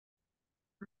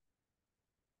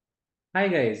Hi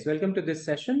guys, welcome to this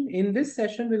session. In this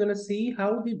session, we're going to see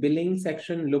how the billing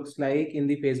section looks like in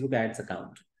the Facebook Ads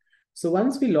account. So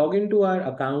once we log into our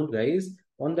account, guys,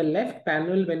 on the left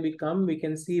panel, when we come, we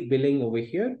can see billing over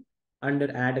here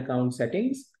under Ad Account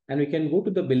Settings, and we can go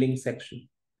to the billing section.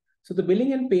 So the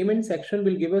billing and payment section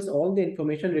will give us all the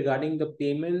information regarding the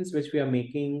payments which we are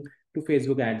making to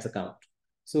Facebook Ads account.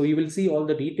 So you will see all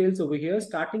the details over here,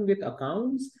 starting with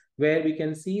accounts, where we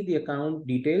can see the account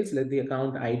details, like the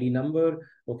account ID number,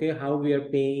 okay, how we are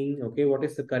paying, okay, what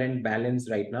is the current balance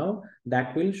right now,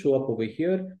 that will show up over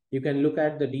here. You can look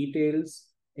at the details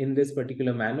in this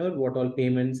particular manner, what all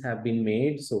payments have been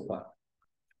made so far.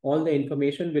 All the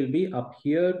information will be up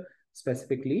here,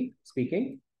 specifically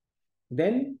speaking.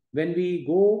 Then when we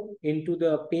go into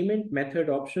the payment method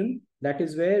option, that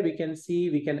is where we can see,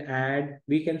 we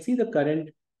can see the current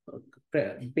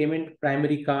payment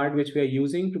primary card which we are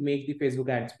using to make the Facebook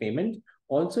ads payment.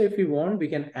 Also, if we want, we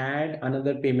can add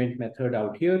another payment method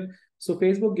out here. So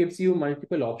Facebook gives you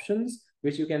multiple options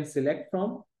which you can select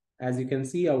from, as you can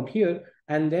see out here,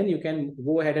 and then you can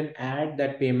go ahead and add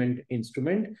that payment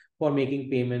instrument for making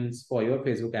payments for your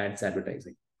Facebook ads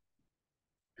advertising.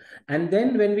 And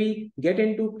then when we get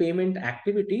into payment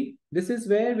activity, this is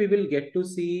where we will get to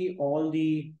see all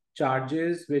the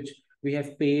charges which we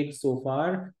have paid so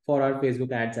far for our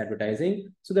Facebook ads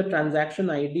advertising. So the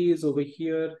transaction ID is over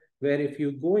here, where if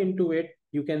you go into it,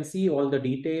 you can see all the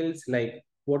details, like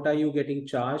what are you getting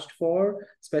charged for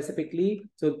specifically.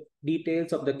 So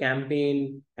details of the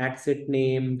campaign, ad set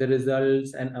name, the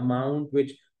results and amount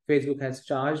which Facebook has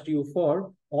charged you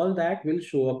for, all that will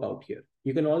show up out here.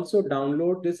 You can also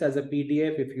download this as a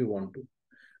PDF if you want to.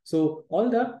 So all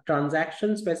the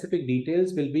transaction specific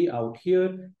details will be out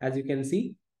here, as you can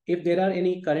see. If there are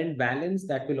any current balance,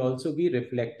 that will also be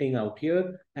reflecting out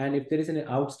here. And if there is an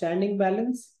outstanding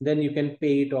balance, then you can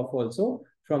pay it off also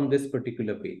from this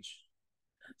particular page.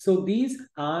 So these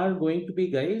are going to be,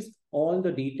 guys, all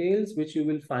the details which you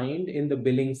will find in the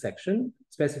billing section,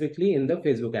 specifically in the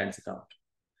Facebook ads account.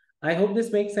 I hope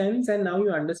this makes sense. And now you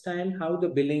understand how the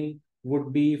billing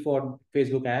would be for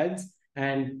Facebook ads,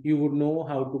 and you would know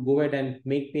how to go ahead and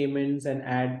make payments and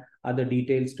add other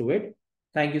details to it.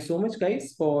 Thank you so much,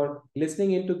 guys, for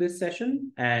listening into this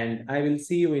session, and I will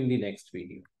see you in the next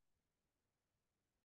video.